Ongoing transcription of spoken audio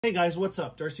Hey guys, what's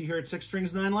up? Darcy here at 6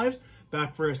 Strings 9 Lives,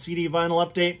 back for a CD vinyl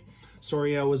update.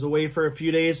 Sorry I was away for a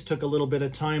few days, took a little bit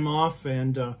of time off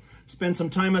and spent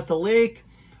some time at the lake.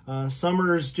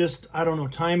 Summer's just, I don't know,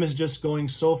 time is just going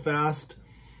so fast.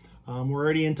 We're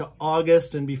already into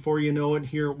August, and before you know it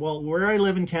here, well, where I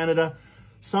live in Canada,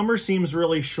 summer seems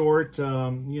really short.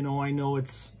 I know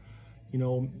it's,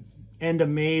 end of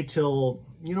May till,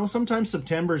 sometimes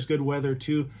September is good weather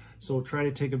too. So try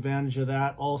to take advantage of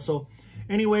that also.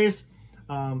 Anyways,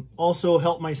 also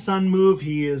helped my son move.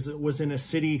 He is in a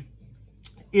city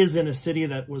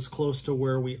that was close to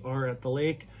where we are at the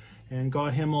lake, and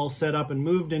got him all set up and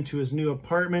moved into his new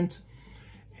apartment,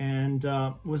 and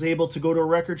was able to go to a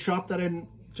record shop that I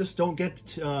just don't get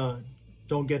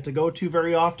to go to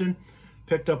very often.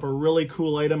 Picked up a really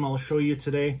cool item I'll show you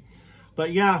today.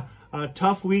 But yeah, a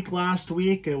tough week last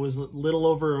week. It was a little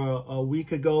over a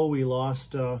week ago. We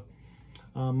lost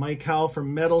Mike Howe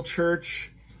from Metal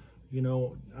Church,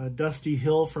 Dusty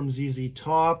Hill from ZZ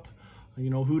Top,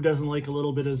 who doesn't like a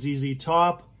little bit of ZZ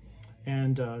Top,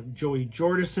 and Joey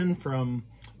Jordison from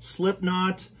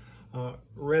Slipknot.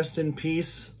 Rest in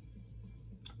peace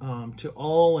to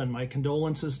all, and my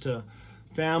condolences to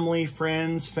family,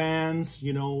 friends, fans.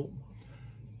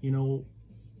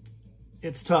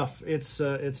 It's tough.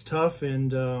 It's tough,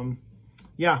 and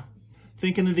yeah,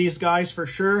 thinking of these guys for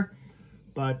sure.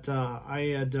 But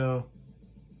I had,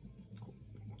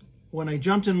 when I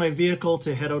jumped in my vehicle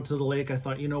to head out to the lake, I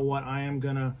thought, you know what, I am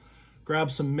going to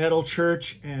grab some Metal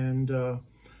Church, and, I'm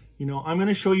going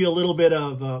to show you a little bit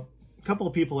of, a couple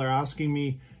of people are asking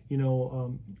me,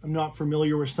 I'm not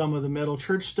familiar with some of the Metal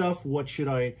Church stuff. What should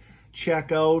I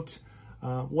check out?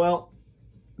 Well,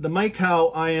 the Mike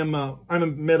Howe, I'm a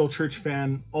Metal Church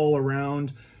fan all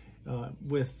around,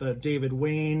 with David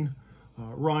Wayne,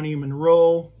 Ronnie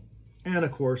Monroe, and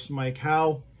of course Mike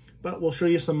Howe. But we'll show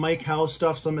you some Mike Howe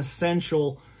stuff, some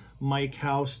essential Mike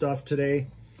Howe stuff today.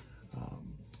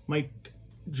 Mike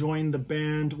joined the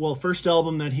band, well, first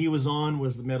album that he was on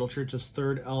was the Metal Church's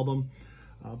third album,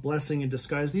 Blessing in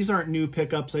Disguise. These aren't new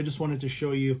pickups. I just wanted to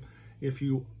show you,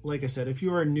 like I said, if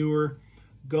you are newer,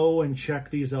 go and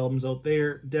check these albums out.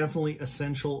 They're definitely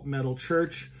essential Metal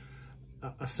Church,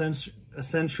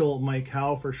 essential Mike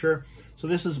Howe for sure. So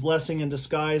this is Blessing in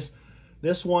Disguise.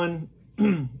 This one,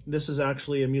 this is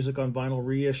actually a Music on Vinyl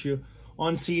reissue.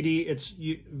 On CD, it's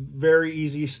very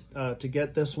easy to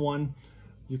get this one.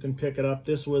 You can pick it up.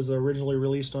 This was originally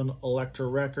released on Elektra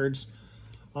Records.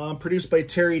 Produced by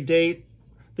Terry Date.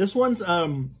 This one's, I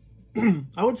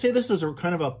would say this is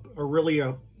kind of a really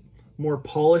more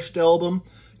polished album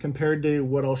compared to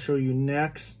what I'll show you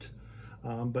next.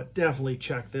 But definitely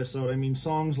check this out. I mean,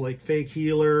 songs like Fake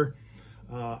Healer,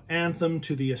 Anthem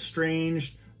to the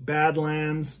Estranged,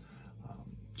 Badlands,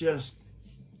 just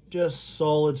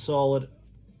solid stuff.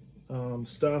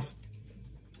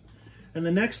 And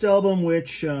the next album,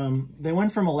 which they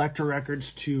went from Elektra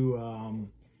Records to,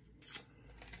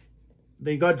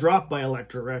 they got dropped by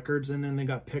Elektra Records, and then they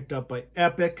got picked up by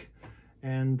Epic,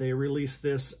 and they released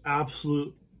this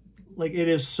absolute, like, it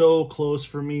is so close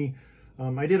for me.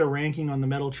 I did a ranking on the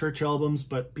Metal Church albums,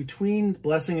 but between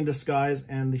Blessing in Disguise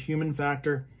and The Human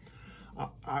Factor,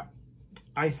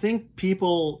 I think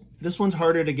this one's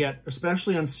harder to get,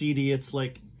 especially on CD. It's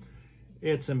like,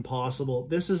 it's impossible.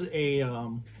 This is a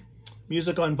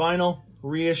Music on Vinyl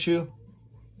reissue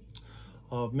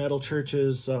of Metal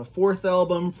Church's fourth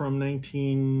album from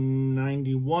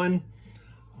 1991,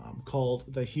 called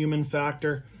The Human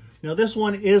Factor. Now this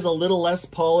one is a little less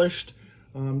polished.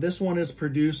 This one is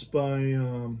produced by, I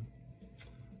don't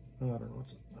know,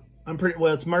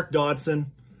 it's Mark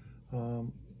Dodson.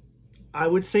 I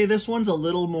would say this one's a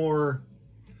little more,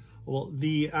 well,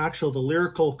 the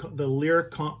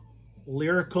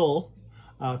lyrical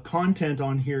content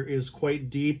on here is quite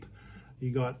deep.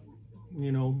 You got,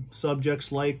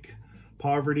 subjects like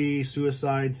poverty,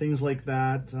 suicide, things like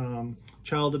that,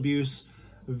 child abuse,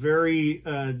 very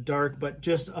dark, but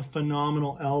just a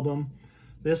phenomenal album.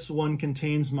 This one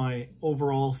contains my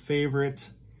overall favorite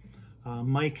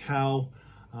Mike Howe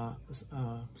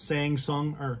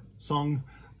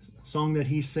song that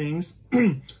he sings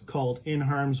called In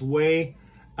Harm's Way.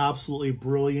 Absolutely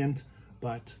brilliant.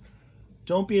 But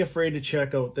don't be afraid to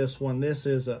check out this one. This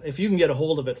is if you can get a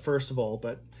hold of it, first of all,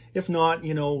 but if not,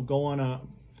 go on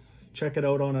check it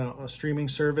out on a streaming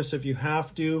service if you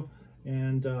have to.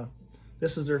 And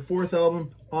this is their fourth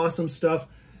album. Awesome stuff.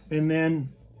 And then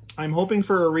I'm hoping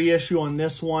for a reissue on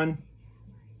this one.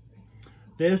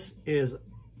 This is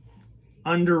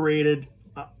underrated.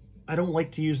 I don't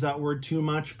like to use that word too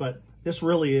much, but this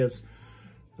really is.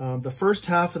 The first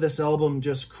half of this album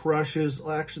just crushes.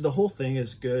 Actually, the whole thing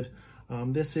is good.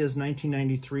 This is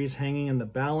 1993's Hanging in the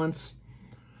Balance.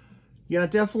 Yeah,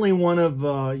 definitely one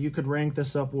of, you could rank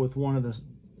this up with one of the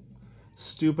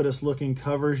stupidest looking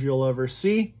covers you'll ever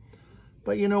see.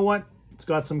 But you know what? It's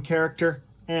got some character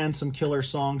and some killer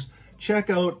songs. Check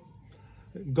out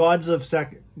Gods of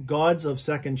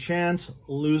Second Chance,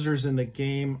 Losers in the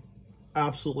Game.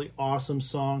 Absolutely awesome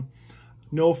song.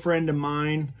 No Friend of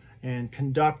Mine and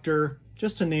Conductor,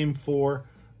 just to name 4.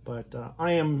 But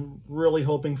I am really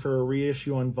hoping for a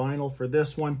reissue on vinyl for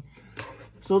this one.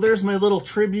 So there's my little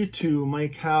tribute to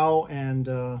Mike Howe,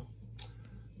 and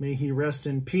may he rest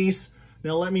in peace.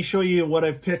 Now let me show you what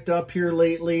I've picked up here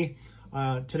lately.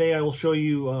 Today I will show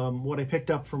you what I picked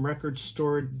up from Record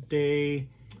Store Day,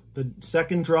 the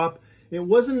second drop. It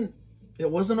wasn't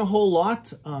a whole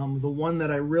lot. The one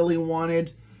that I really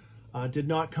wanted did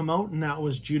not come out, and that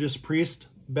was Judas Priest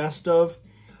Best Of.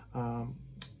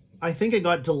 I think it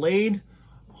got delayed.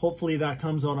 Hopefully that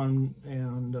comes out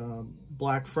on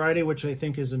Black Friday, which I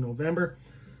think is in November.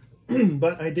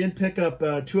 But I did pick up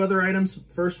 2 other items.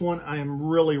 First one, I am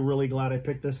really, really glad I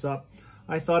picked this up.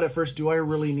 I thought at first, do I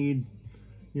really need,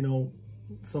 you know,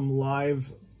 some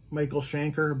live Michael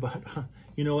Schenker? But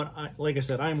you know what? Like I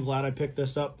said, I'm glad I picked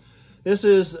this up. This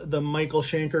is the Michael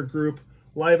Schenker Group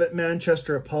live at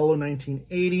Manchester Apollo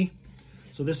 1980.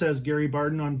 So this has Gary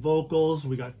Barden on vocals.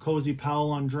 We got Cozy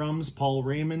Powell on drums, Paul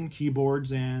Raymond,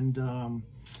 keyboards and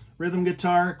rhythm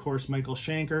guitar. Of course, Michael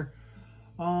Schenker.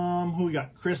 Who we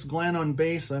got? Chris Glenn on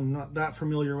bass. I'm not that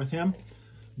familiar with him.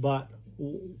 But,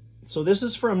 so this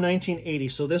is from 1980.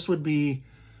 So this would be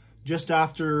just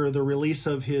after the release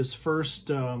of his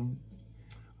first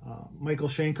Michael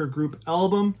Schenker Group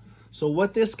album. So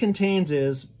what this contains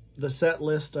is the set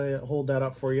list. I hold that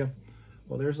up for you.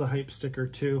 Well, there's the hype sticker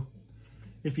too.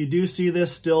 If you do see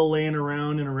this still laying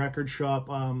around in a record shop,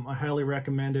 I highly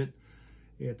recommend it.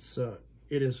 It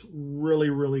is really,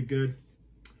 really good.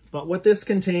 But what this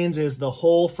contains is the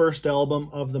whole first album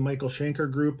of the Michael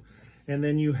Schenker Group. And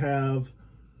then you have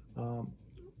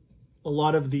a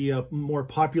lot of the more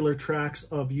popular tracks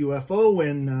of UFO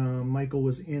when Michael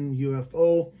was in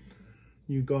UFO.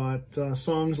 You got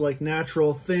songs like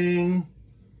Natural Thing,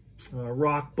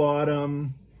 Rock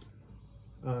Bottom,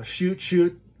 Shoot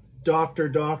Shoot, Doctor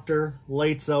Doctor,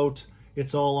 Lights Out.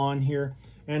 It's all on here,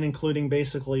 and including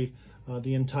basically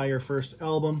the entire first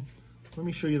album. Let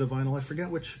me show you the vinyl. I forget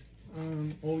which.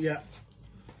 Oh yeah,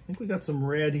 I think we got some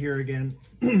red here again.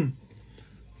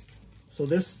 So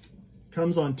this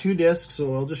comes on 2 discs,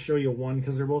 so I'll just show you one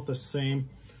because they're both the same.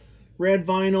 Red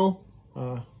vinyl,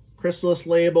 chrysalis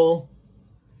label.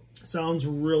 Sounds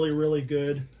really, really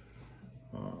good.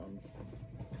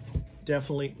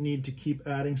 Definitely need to keep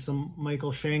adding some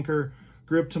Michael Schenker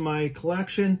Group to my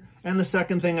collection. And the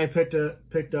second thing I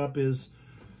picked up is,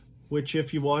 which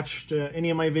if you watched any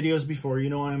of my videos before, you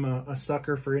know I'm a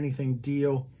sucker for anything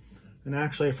Dio. And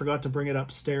actually, I forgot to bring it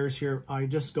upstairs here. I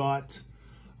just got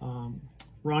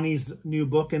Ronnie's new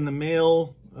book in the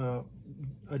mail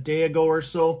a day ago or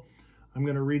so. I'm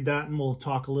going to read that, and we'll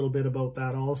talk a little bit about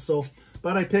that also.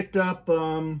 But I picked up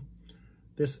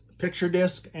this picture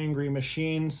disc, Angry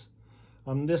Machines.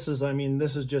 This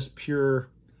is just pure,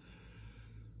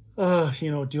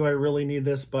 you know, do I really need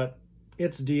this? But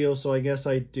it's Dio, so I guess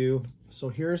I do. So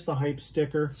here's the hype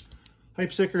sticker.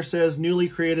 Hype sticker says, newly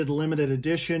created limited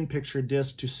edition picture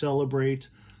disc to celebrate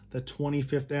the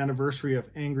 25th anniversary of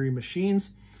Angry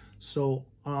Machines. So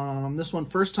this one,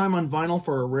 first time on vinyl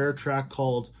for a rare track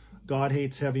called God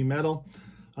Hates Heavy Metal.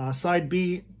 Side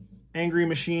B, Angry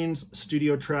Machines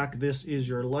studio track, This Is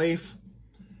Your Life.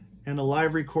 And a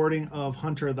live recording of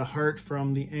Hunter of the Heart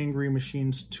from the Angry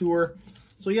Machines tour.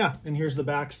 So yeah, and here's the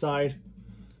back side.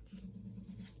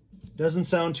 Doesn't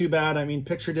sound too bad. I mean,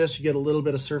 picture disc, you get a little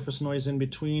bit of surface noise in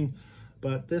between,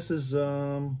 but this is,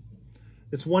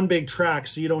 it's one big track,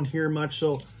 so you don't hear much.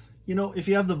 So, you know, if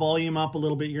you have the volume up a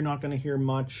little bit, you're not going to hear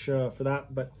much for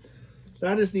that. But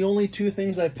that is the only 2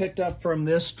 things I've picked up from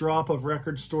this drop of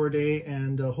Record Store Day,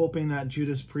 and hoping that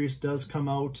Judas Priest does come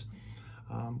out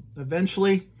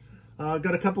eventually.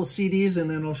 Got a couple of CDs, and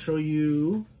then I'll show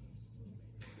you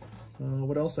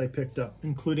what else I picked up,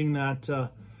 including that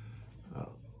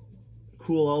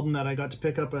cool album that I got to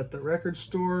pick up at the record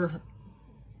store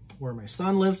where my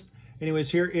son lives. Anyways,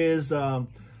 here is,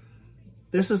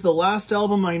 this is the last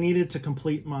album I needed to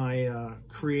complete my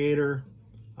Creator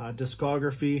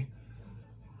discography.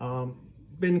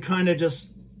 Been kind of just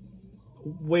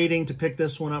waiting to pick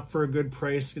this one up for a good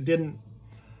price.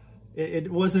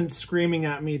 It wasn't screaming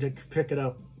at me to pick it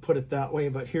up, put it that way,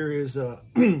 but here is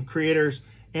Creator's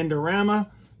Endorama,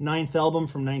 9th album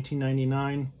from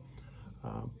 1999.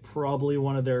 Probably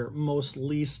one of their most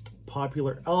least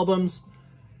popular albums.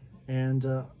 And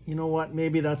you know what?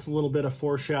 Maybe that's a little bit of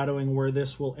foreshadowing where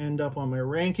this will end up on my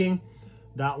ranking.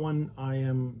 That one I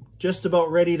am just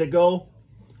about ready to go.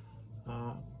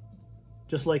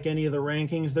 Just like any of the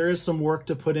rankings, there is some work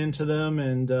to put into them,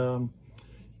 and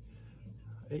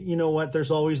you know what?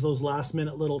 There's always those last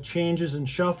minute little changes and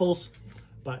shuffles.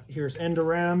 But here's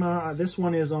Endorama. This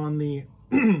one is on the,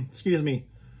 excuse me,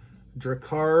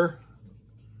 Drakkar.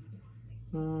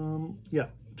 Yeah,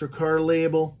 Drakkar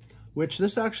label, which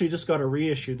this actually just got a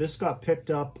reissue. This got picked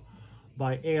up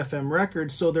by AFM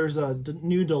Records. So there's a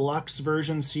new deluxe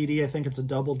version CD. I think it's a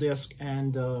double disc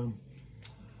and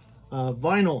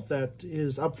vinyl that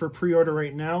is up for pre-order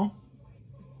right now.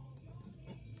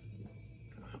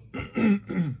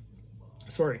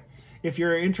 Sorry. If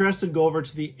you're interested, go over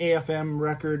to the AFM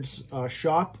Records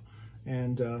shop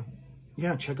and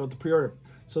yeah, check out the pre-order.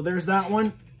 So there's that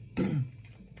one.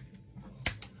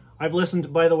 I've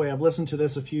listened, by the way, I've listened to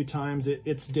this a few times.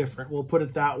 It's different. We'll put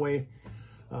it that way.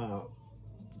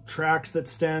 Tracks that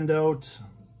stand out.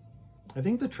 I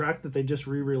think the track that they just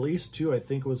re-released too, I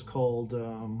think was called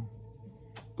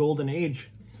Golden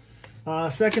Age.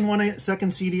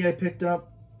 Second CD I picked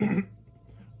up,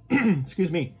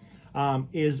 excuse me,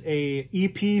 is a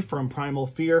EP from Primal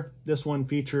Fear. This one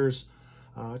features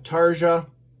Tarja.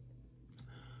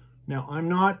 Now, I'm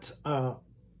not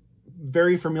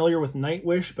very familiar with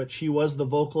Nightwish, but she was the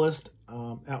vocalist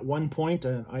at one point,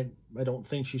 and I don't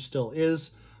think she still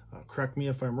is. Correct me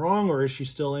if I'm wrong, or is she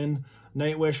still in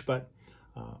Nightwish? But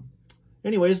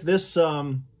anyways, this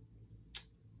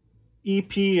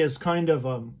EP is kind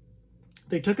of,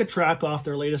 they took a track off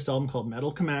their latest album called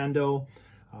Metal Commando,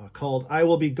 called I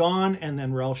Will Be Gone, and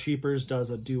then Ralph Sheepers does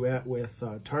a duet with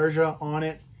Tarja on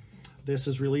it. This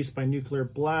is released by Nuclear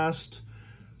Blast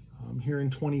here in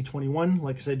 2021.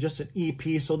 Like I said, just an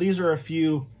EP. So these are a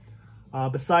few,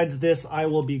 besides this I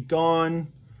Will Be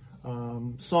Gone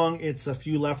song, it's a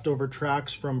few leftover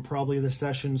tracks from probably the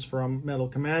sessions from Metal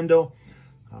Commando,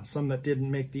 some that didn't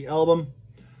make the album.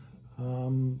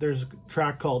 There's a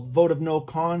track called Vote of No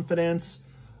Confidence.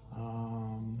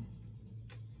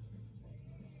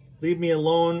 Leave Me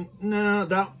Alone. Nah,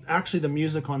 that actually the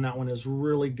music on that one is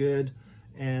really good,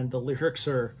 and the lyrics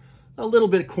are a little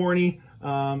bit corny.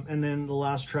 And then the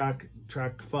last track,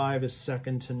 track 5, is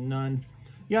Second to None.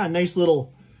 Yeah, nice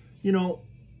little, you know,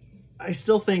 I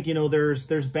still think, you know,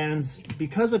 there's bands,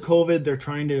 because of COVID, they're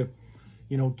trying to,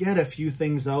 you know, get a few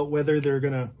things out, whether they're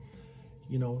gonna,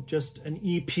 you know, just an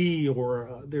EP,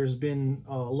 or there's been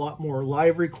a lot more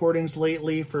live recordings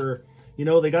lately for, you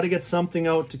know, they got to get something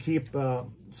out to keep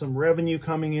some revenue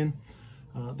coming in.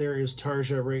 There is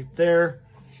Tarja right there.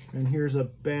 And here's a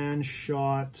band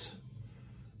shot.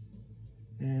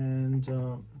 And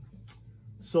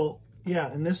so,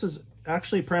 yeah, and this is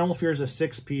actually, Primal Fear is a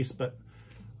 6-piece, but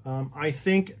I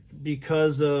think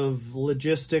because of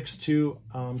logistics too,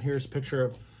 here's a picture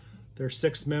of their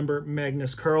 6th member,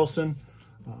 Magnus Carlsen.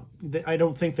 I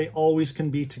don't think they always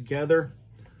can be together.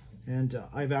 And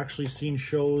I've actually seen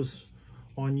shows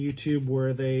on YouTube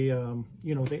where they, you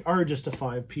know, they are just a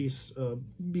 5-piece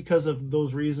because of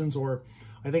those reasons, or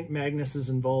I think Magnus is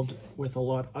involved with a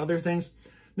lot of other things.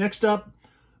 Next up,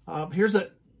 I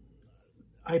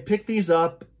picked these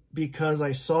up because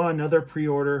I saw another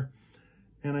pre-order,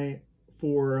 and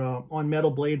on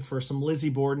Metal Blade for some Lizzie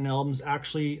Borden albums.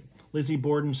 Actually, Lizzie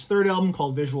Borden's 3rd album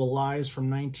called Visual Lies from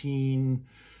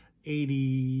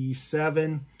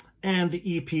 1987, and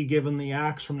the EP Given the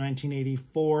Axe from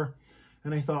 1984.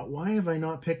 And I thought, why have I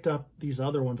not picked up these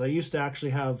other ones? I used to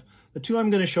actually have, the 2 I'm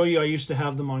going to show you, I used to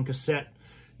have them on cassette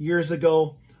years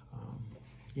ago.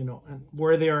 You know, and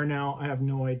where they are now, I have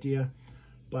no idea.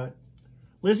 But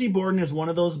Lizzie Borden is one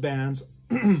of those bands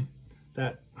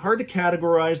that hard to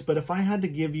categorize, but if I had to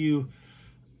give you,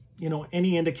 you know,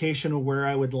 any indication of where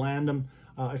I would land them,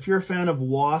 if you're a fan of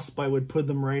Wasp, I would put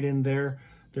them right in there.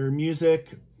 Their music,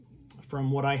 from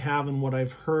what I have and what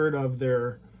I've heard of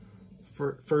their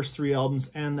first 3 albums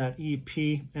and that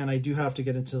EP, and I do have to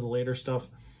get into the later stuff.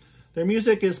 Their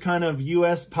music is kind of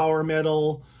US power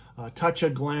metal, touch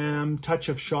of glam, touch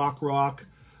of shock rock,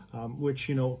 which,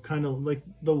 you know, kind of like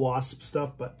the Wasp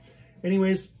stuff. But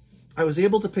anyways, I was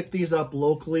able to pick these up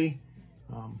locally,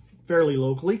 fairly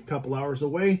locally, a couple hours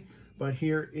away. But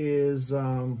here is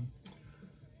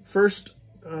first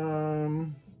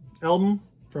album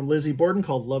from Lizzie Borden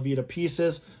called Love You to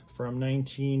Pieces from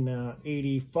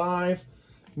 1985,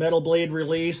 Metal Blade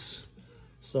release.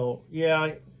 So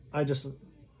yeah, I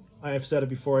have said it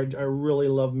before, I really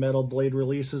love Metal Blade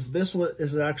releases. This one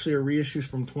is actually a reissue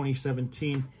from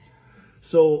 2017.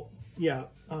 So yeah,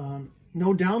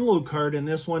 no download card in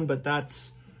this one, but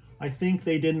that's, I think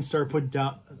they didn't start putting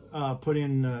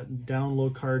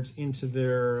download cards into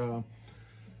their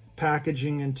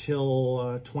packaging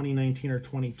until 2019 or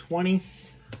 2020.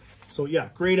 So yeah,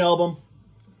 great album.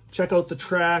 Check out the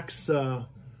tracks.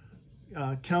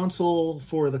 Council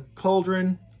for the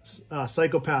Cauldron,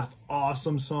 Psychopath,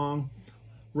 awesome song.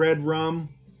 Red Rum,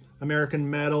 American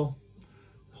Metal.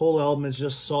 Whole album is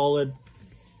just solid.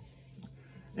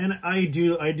 And I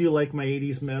do like my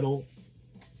 80s metal.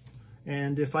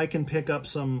 And if I can pick up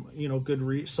some, you know,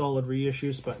 good solid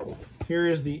reissues, but here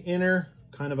is the inner,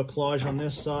 kind of a collage on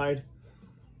this side.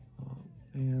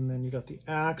 And then you got the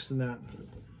axe and that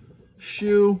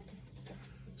shoe.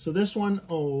 So this one,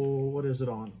 oh, what is it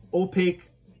on? Opaque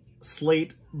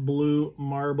slate blue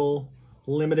marble,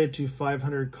 limited to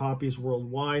 500 copies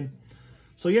worldwide.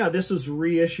 So yeah, this was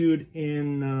reissued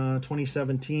in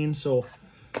 2017. So,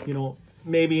 you know,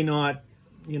 maybe not,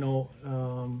 you know,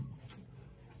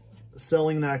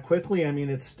 selling that quickly. I mean,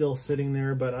 it's still sitting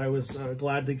there, but I was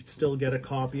glad to still get a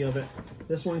copy of it.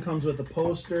 This one comes with a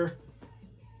poster.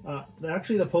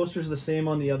 Actually, the poster's the same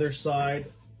on the other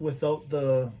side without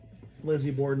the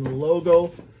Lizzie Borden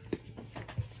logo.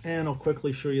 And I'll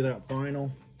quickly show you that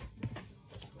vinyl.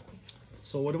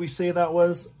 So what do we say that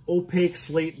was? Opaque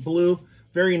slate blue.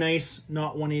 Very nice,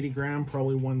 not 180 gram,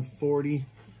 probably 140.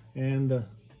 And the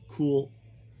cool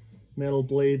Metal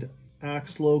Blade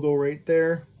axe logo right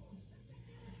there.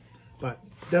 But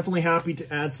definitely happy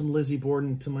to add some Lizzie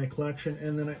Borden to my collection.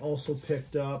 And then I also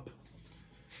picked up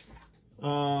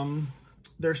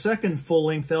their second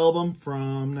full-length album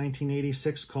from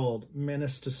 1986 called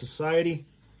Menace to Society.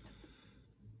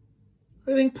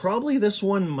 I think probably this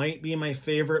one might be my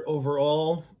favorite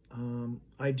overall.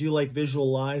 I do like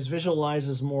Visualize. Visualize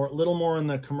is a little more on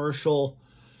the commercial,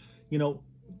 you know,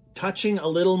 touching a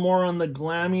little more on the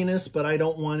glamminess, but I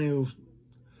don't want to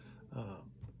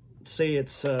say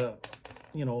it's,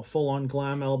 you know, a full-on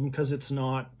glam album because it's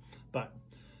not. But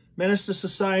Menace to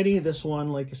Society, this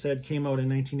one, like I said, came out in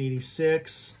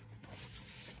 1986.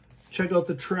 Check out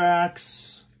the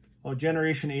tracks. Oh,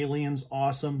 Generation Aliens,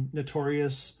 awesome.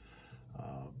 Notorious,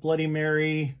 Bloody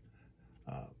Mary.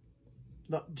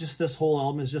 Just this whole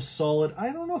album is just solid.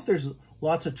 I don't know if there's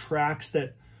lots of tracks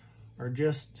that are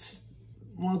just,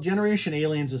 well, Generation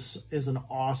Aliens is an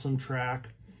awesome track.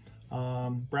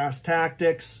 Brass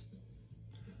Tactics,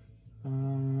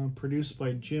 produced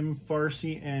by Jim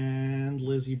Farsi and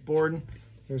Lizzie Borden.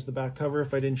 There's the back cover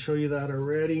if I didn't show you that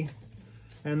already.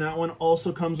 And that one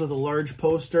also comes with a large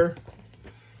poster,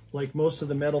 like most of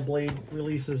the Metal Blade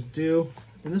releases do.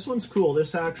 And this one's cool.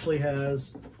 This actually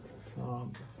has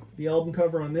the album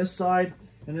cover on this side,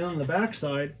 and then on the back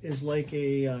side is like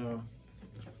a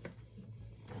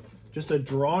just a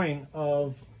drawing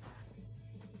of,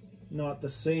 not the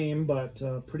same, but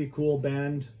pretty cool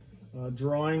band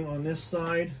drawing on this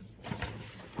side.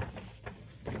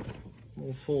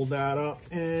 We'll fold that up,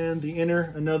 and the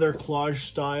inner, another collage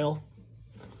style.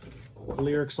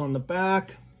 Lyrics on the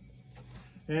back,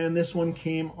 and this one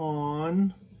came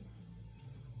on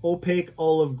opaque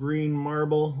olive green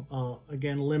marble,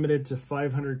 again limited to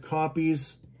 500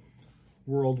 copies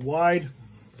worldwide.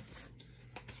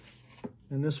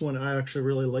 And this one, I actually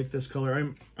really like this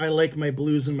color. I like my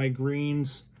blues and my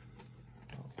greens,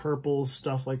 purples,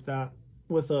 stuff like that,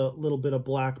 with a little bit of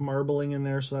black marbling in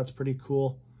there, so that's pretty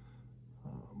cool.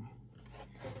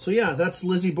 So yeah, that's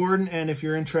Lizzie Borden, and if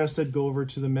you're interested, go over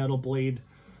to the Metal Blade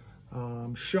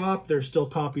shop. There's still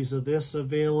copies of this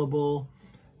available,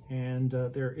 and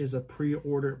there is a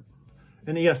pre-order.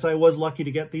 And yes, I was lucky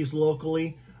to get these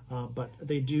locally, but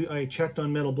they do. I checked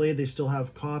on Metal Blade; they still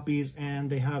have copies, and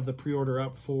they have the pre-order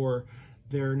up for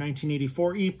their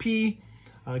 1984 EP,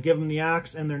 Give 'Em the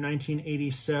Axe, and their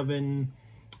 1987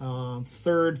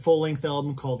 third full-length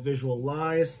album called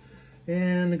Visualize.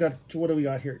 And I got, what do we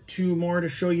got here? 2 more to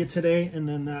show you today, and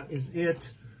then that is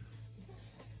it.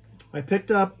 I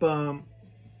picked up,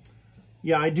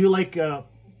 yeah, I do like a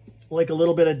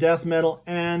little bit of death metal,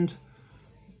 and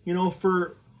you know,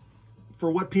 for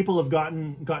what people have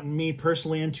gotten me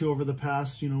personally into over the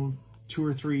past, you know, 2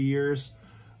 or 3 years,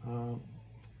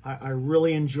 I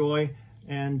really enjoy.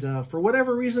 And for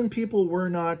whatever reason, people were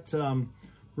not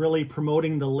really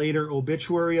promoting the later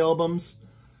Obituary albums.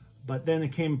 But then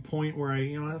it came a point where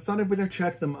I thought I better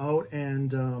check them out,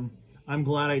 and I'm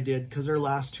glad I did, because their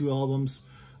last 2 albums,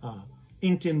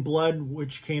 Inked in Blood,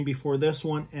 which came before this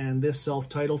one, and this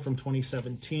self-titled from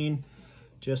 2017,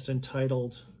 just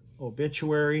entitled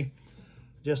Obituary.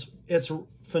 Just, it's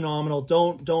phenomenal.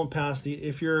 Don't pass the,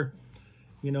 if you're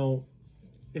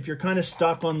kind of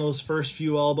stuck on those first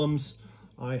few albums,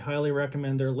 I highly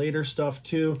recommend their later stuff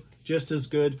too. just as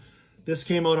good. This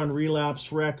came out on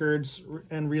Relapse Records,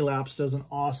 and Relapse does an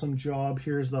awesome job.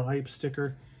 Here's the hype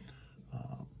sticker.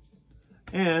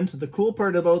 And the cool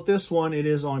part about this one, it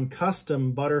is on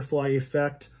custom butterfly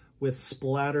effect with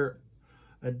splatter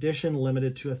edition,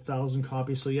 limited to 1,000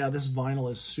 copies. So yeah, this vinyl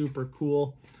is super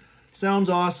cool. Sounds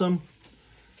awesome.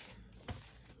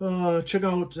 Check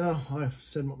out, I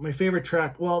said my favorite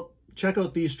track. Well, check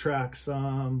out these tracks.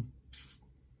 A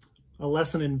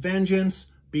Lesson in Vengeance,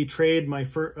 Betrayed, my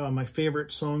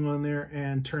favorite song on there,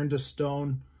 and Turn to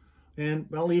Stone. And,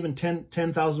 well, even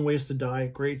 10,000 Ways to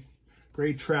Die.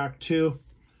 Great track too.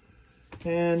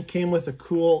 And came with a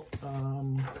cool,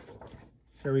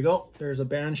 there we go. There's a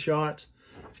band shot.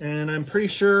 And I'm pretty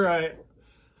sure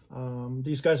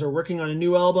these guys are working on a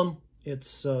new album.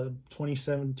 It's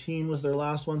 2017 was their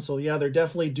last one. So yeah, they're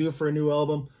definitely due for a new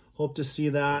album. Hope to see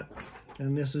that.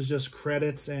 And this is just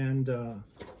credits and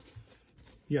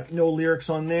yeah, no lyrics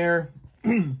on there.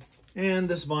 And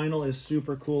this vinyl is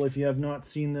super cool. If you have not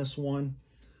seen this one,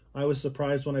 I was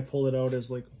surprised when I pulled it out. It's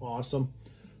like awesome.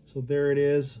 So there it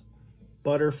is,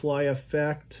 butterfly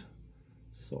effect.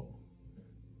 So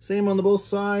same on the both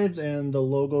sides, and the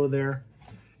logo there.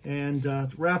 And to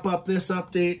wrap up this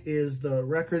update is the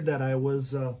record that I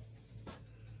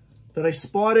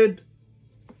spotted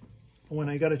when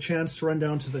I got a chance to run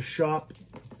down to the shop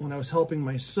when I was helping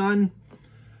my son.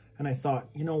 And I thought,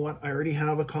 you know what? I already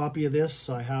have a copy of this.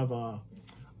 I have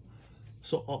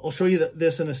so I'll show you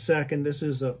this in a second. This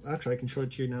is actually, I can show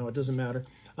it to you now. It doesn't matter.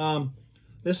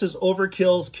 This is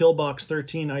Overkill's Killbox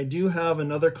 13. I do have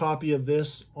another copy of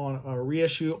this on a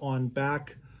reissue on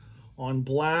black.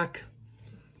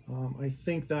 I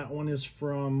think that one is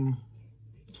from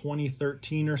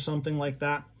 2013 or something like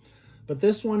that. But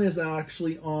this one is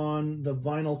actually on the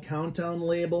Vinyl Countdown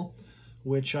label,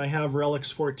 which I have Relics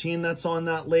 14 that's on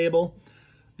that label.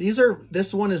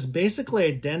 This one is basically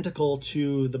identical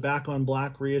to the Back on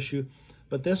Black reissue,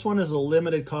 but this one is a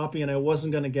limited copy, and I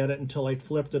wasn't going to get it until I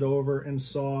flipped it over and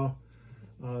saw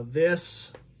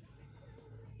this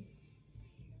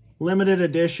limited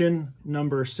edition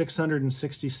number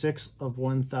 666 of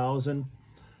 1,000.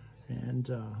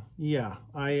 And yeah,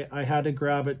 I had to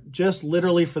grab it just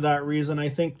literally for that reason. I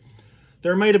think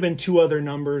there might have been two other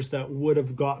numbers that would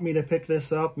have got me to pick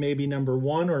this up. Maybe number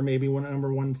 1 or maybe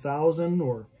number 1,000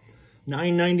 or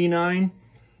 999.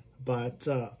 But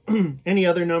any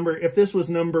other number, if this was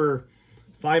number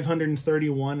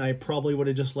 531, I probably would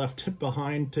have just left it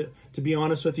behind, to be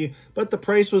honest with you. But the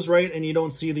price was right, and you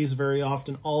don't see these very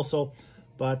often also.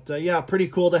 But yeah, pretty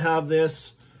cool to have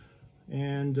this.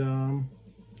 And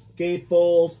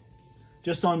gatefold,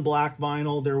 just on black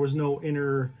vinyl. There was no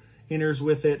inners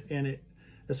with it, and it,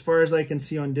 as far as I can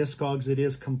see on Discogs, it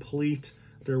is complete.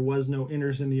 There was no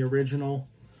inners in the original.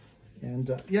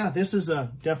 And yeah, this is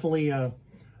definitely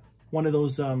one of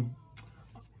those,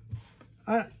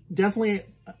 definitely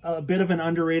a bit of an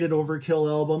underrated Overkill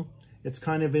album. It's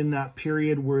kind of in that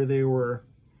period where they were,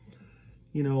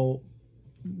 you know,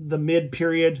 the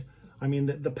mid-period. I mean,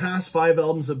 the past 5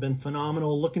 albums have been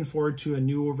phenomenal. Looking forward to a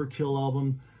new Overkill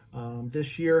album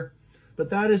this year. But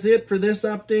that is it for this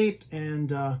update.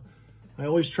 And I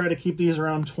always try to keep these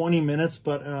around 20 minutes,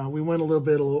 but we went a little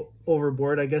bit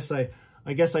overboard. I guess I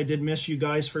did miss you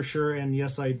guys for sure, and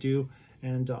yes, I do.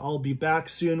 And I'll be back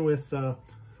soon with,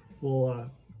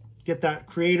 we'll get that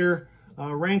creator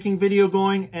ranking video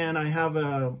going, and I have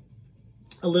a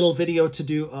little video to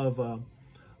do of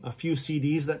a few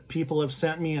CDs that people have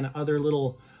sent me and other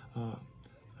little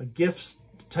gifts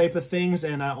type of things,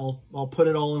 and I'll put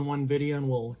it all in one video, and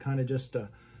we'll kind of just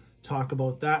talk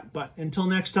about that. But until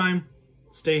next time,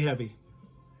 stay heavy.